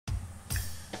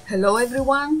Hello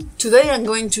everyone, today I'm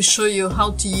going to show you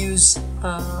how to use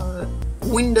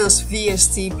Windows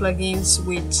VST plugins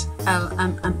with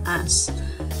LMMS.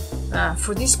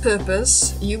 For this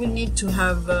purpose you will need to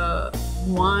have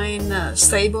Wine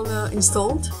stable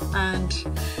installed, and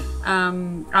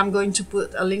I'm going to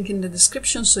put a link in the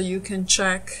description so you can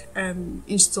check and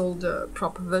install the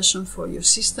proper version for your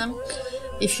system.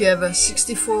 If you have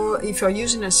if you're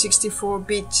using a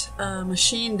 64-bit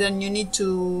machine, then you need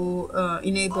to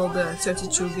enable the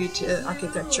 32-bit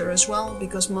architecture as well,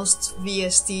 because most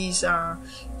VSTs are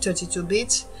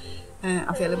 32-bit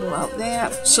available out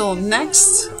there. So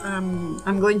next,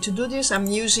 I'm going to do this. I'm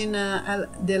using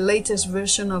the latest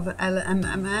version of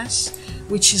LMMS,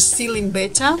 which is still in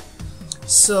beta.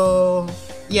 So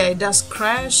yeah, it does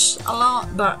crash a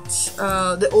lot, but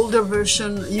the older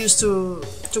version used to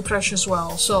crash as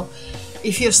well. So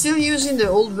if you're still using the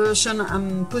old version,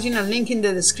 I'm putting a link in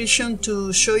the description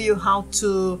to show you how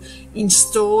to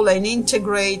install and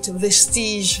integrate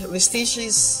Vestige. Vestige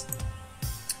is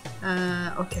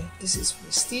okay, this is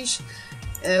Vestige.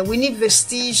 We need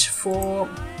Vestige for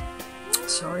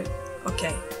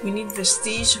we need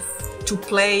Vestige to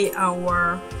play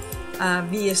our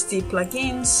VST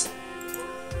plugins,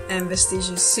 and Vestige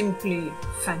is simply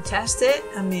fantastic.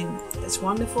 I mean, it's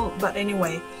wonderful. But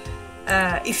anyway,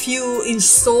 if you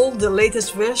install the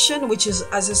latest version, which is,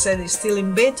 as I said, is still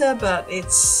in beta, but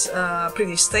it's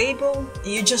pretty stable,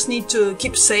 you just need to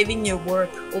keep saving your work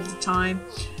all the time.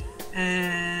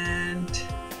 And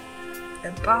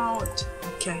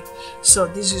okay, so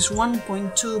this is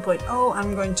 1.2.0.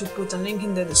 I'm going to put a link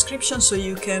in the description so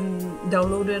you can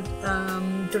download it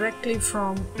directly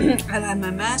from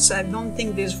LMMS. I don't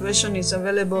think this version is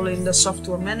available in the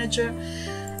software manager.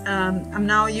 I'm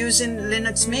now using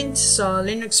Linux Mint, so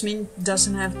Linux Mint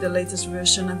doesn't have the latest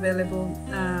version available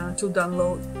to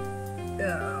download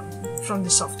from the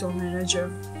software manager.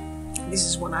 This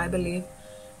is what I believe.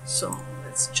 So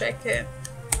let's check it.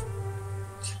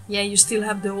 Yeah, you still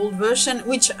have the old version,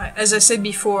 which, as I said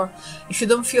before, if you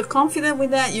don't feel confident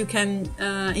with that, you can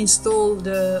install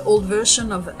the old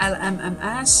version of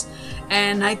LMMS,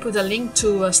 and I put a link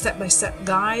to a step-by-step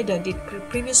guide I did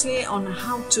previously on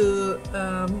how to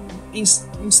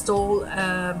install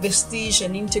Vestige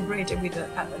and integrate it with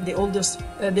the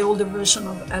older version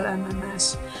of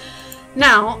LMMS.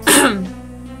 Now,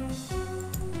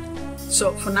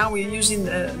 so for now we're using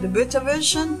the beta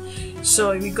version.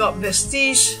 So we got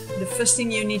Vestige. The first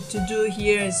thing you need to do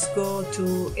here is go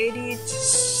to Edit,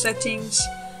 Settings,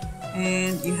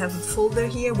 and you have a folder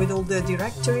here with all the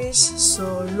directories.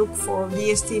 So look for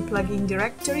VST plugin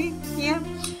directory here,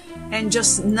 and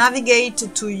just navigate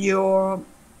to your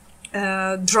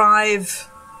Wine Drive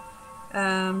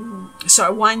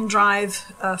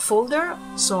folder.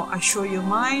 So I show you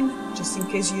mine, just in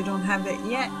case you don't have it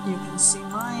yet. You can see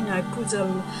mine. I put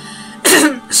a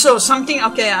so something,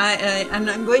 okay, and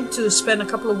I'm going to spend a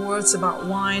couple of words about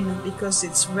Wine, because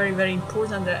it's very, very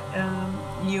important that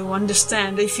you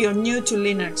understand. If you're new to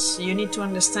Linux, you need to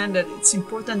understand that it's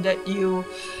important that you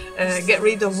get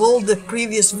rid of all the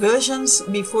previous versions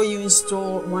before you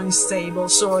install Wine stable.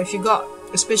 So if you got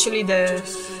especially the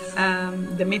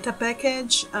meta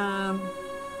package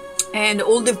and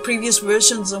all the previous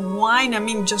versions of Wine, I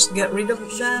mean, just get rid of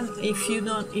them. If you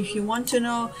want to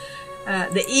know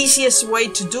the easiest way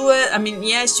to do it, I mean,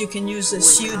 yes, you can use a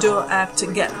sudo apt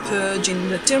get purge in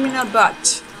the terminal,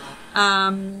 but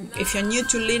if you're new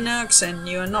to Linux and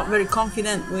you're not very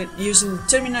confident with using the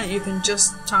terminal, you can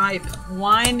just type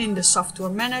Wine in the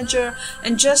software manager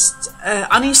and just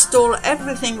uninstall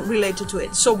everything related to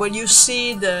it. So when you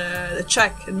see the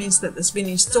check, it means that it's been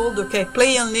installed. Okay,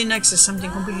 Play on Linux is something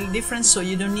completely different, so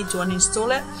you don't need to uninstall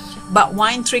it. But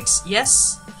Wine Tricks,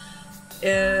 yes.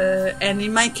 And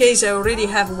in my case, I already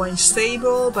have Wine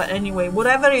stable, but anyway,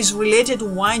 whatever is related to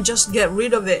Wine, just get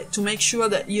rid of it to make sure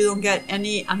that you don't get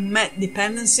any unmet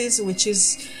dependencies, which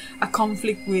is a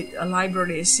conflict with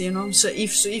libraries, you know. So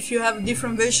if you have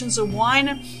different versions of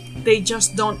Wine, they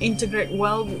just don't integrate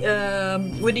well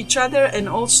with each other. And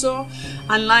also,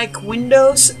 unlike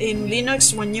Windows, in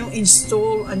Linux, when you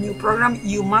install a new program,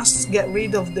 you must get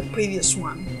rid of the previous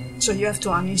one. So you have to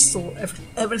uninstall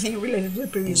everything related to the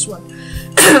previous one.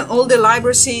 All the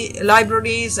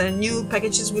libraries and new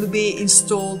packages will be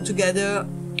installed together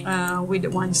with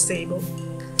the Wine stable.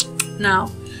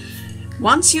 Now,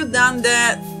 once you've done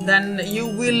that, then you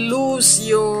will lose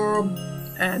your,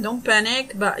 don't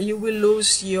panic, but you will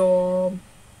lose your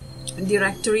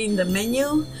directory in the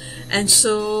menu, and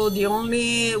so the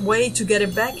only way to get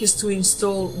it back is to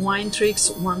install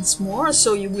Winetricks once more.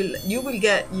 So you will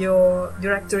get your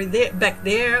directory there, back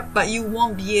there, but you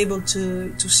won't be able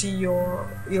to see your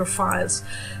files.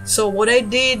 So what I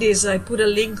did is I put a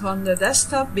link on the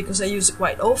desktop because I use it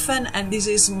quite often, and this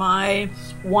is my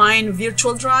Wine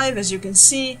virtual drive. As you can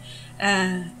see,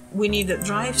 we need a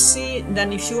drive C.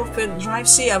 Then if you open drive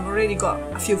C, I've already got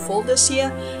a few folders here,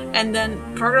 and then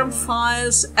program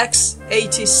files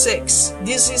x86.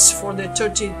 This is for the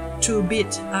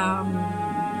 32-bit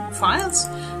files.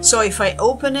 So if I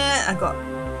open it, I got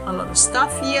a lot of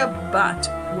stuff here, but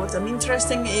what I'm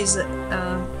interested in is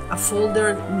a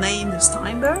folder named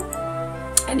Steinberg,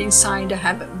 and inside I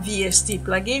have VST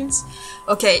plugins.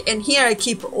 Okay, and here I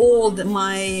keep all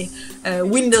my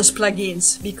Windows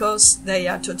plugins because they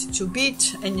are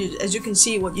 32-bit, and as you can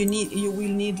see, what you will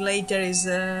need later is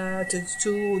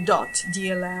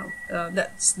 32.dll.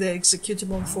 That's the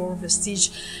executable for Vestige.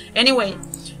 Anyway,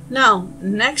 now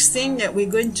next thing that we're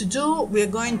going to do, we're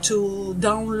going to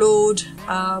download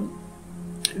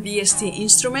VST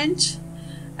instrument.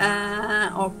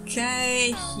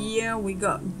 Okay, here we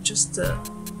got just a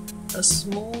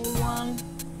small one.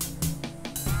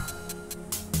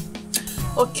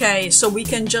 Okay, so we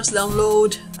can just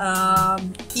download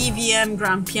EVM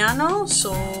Grand Piano.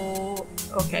 So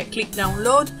okay, click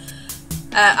download.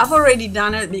 I've already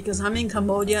done it because I'm in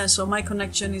Cambodia, so my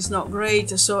connection is not great.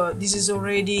 So this is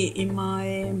already in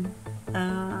my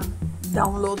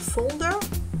download folder.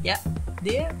 Yeah,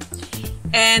 there.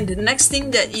 And the next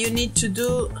thing that you need to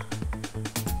do,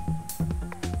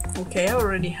 okay, I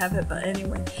already have it, but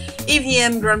anyway,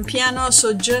 EVM Grand Piano.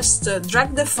 So just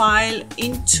drag the file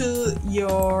into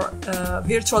your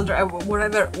virtual drive,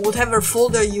 whatever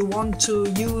folder you want to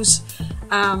use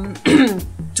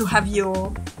to have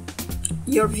your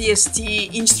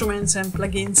VST instruments and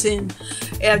plugins in.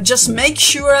 Just make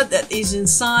sure that is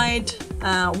inside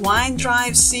Wine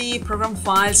Drive C program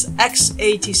files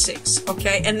x86.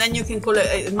 Okay, and then you can call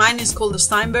it, mine is called the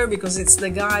Steinberg because it's the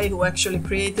guy who actually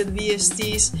created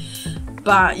VSTs,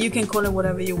 but you can call it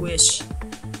whatever you wish.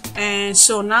 And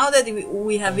so now that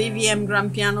we have EVM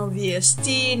Grand Piano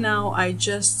VST, now I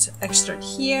just extract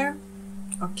here.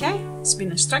 Okay, it's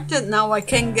been extracted. Now I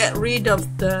can get rid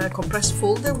of the compressed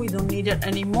folder, we don't need it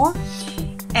anymore.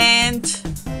 And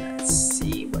let's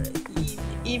see, where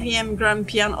EVM Grand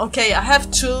Piano. Okay, I have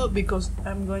two because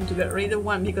I'm going to get rid of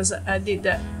one because I did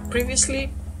that previously.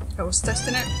 I was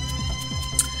testing it.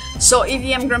 So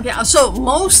EVM Grand Piano. So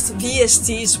most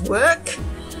VSTs work,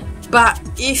 but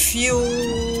if you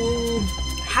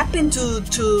happen to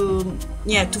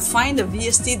find a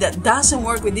VST that doesn't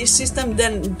work with this system,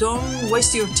 then don't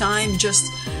waste your time. Just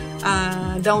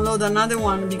download another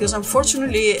one because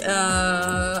unfortunately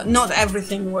not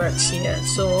everything works here.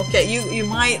 So okay, you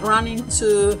might run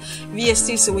into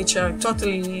VSTs which are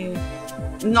totally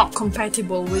not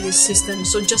compatible with this system,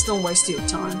 so just don't waste your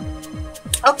time.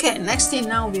 Okay, next thing,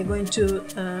 now we're going to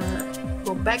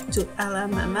go back to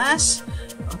LMMS.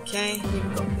 Okay, here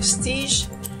we go, Vestige.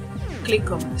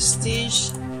 Click on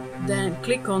Vestige, then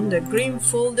click on the green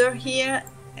folder here,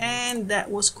 and that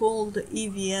was called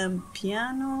EVM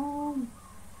Piano.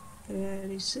 Where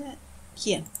is it?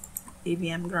 Here,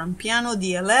 EVM Grand Piano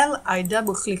DLL. I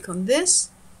double click on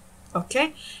this,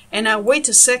 okay, and I wait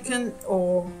a second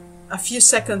or a few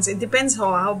seconds, it depends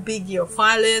how big your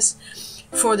file is,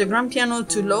 for the Grand Piano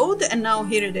to load, and now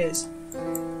here it is.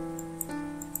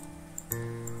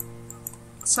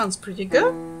 Sounds pretty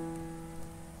good.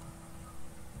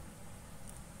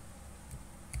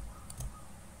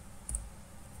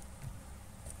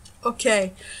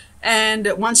 Okay, and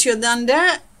once you're done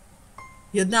there,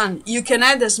 you're done. You can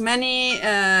add as many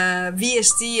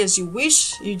VST as you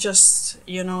wish. You just,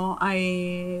 you know,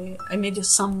 I made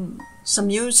some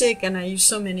music and I use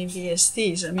so many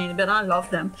VSTs. I mean, but I love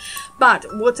them. But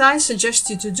what I suggest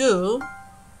you to do,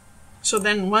 so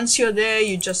then once you're there,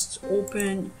 you just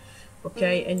open,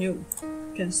 okay, and you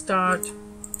can start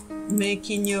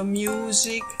making your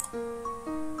music.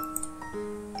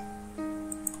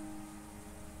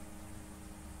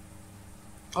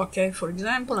 Okay, for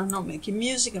example, I'm not making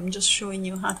music, I'm just showing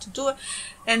you how to do it.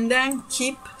 And then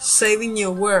keep saving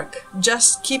your work.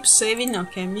 Just keep saving.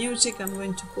 Okay, music, I'm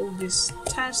going to call this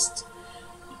test.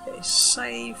 Okay,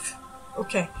 save.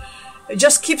 Okay,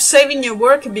 just keep saving your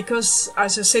work, because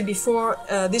as I said before,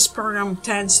 this program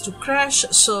tends to crash,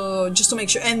 so just to make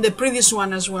sure, and the previous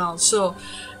one as well. So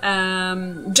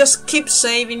just keep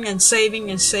saving and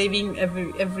saving and saving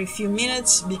every few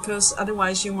minutes, because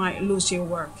otherwise you might lose your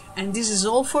work. And this is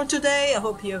all for today. I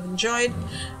hope you have enjoyed.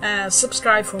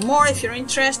 Subscribe for more if you're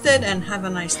interested, and have a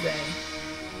nice day.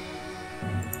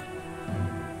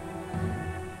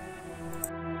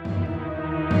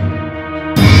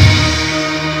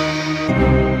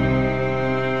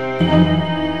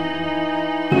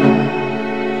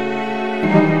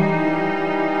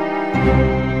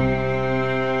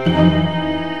 Thank you.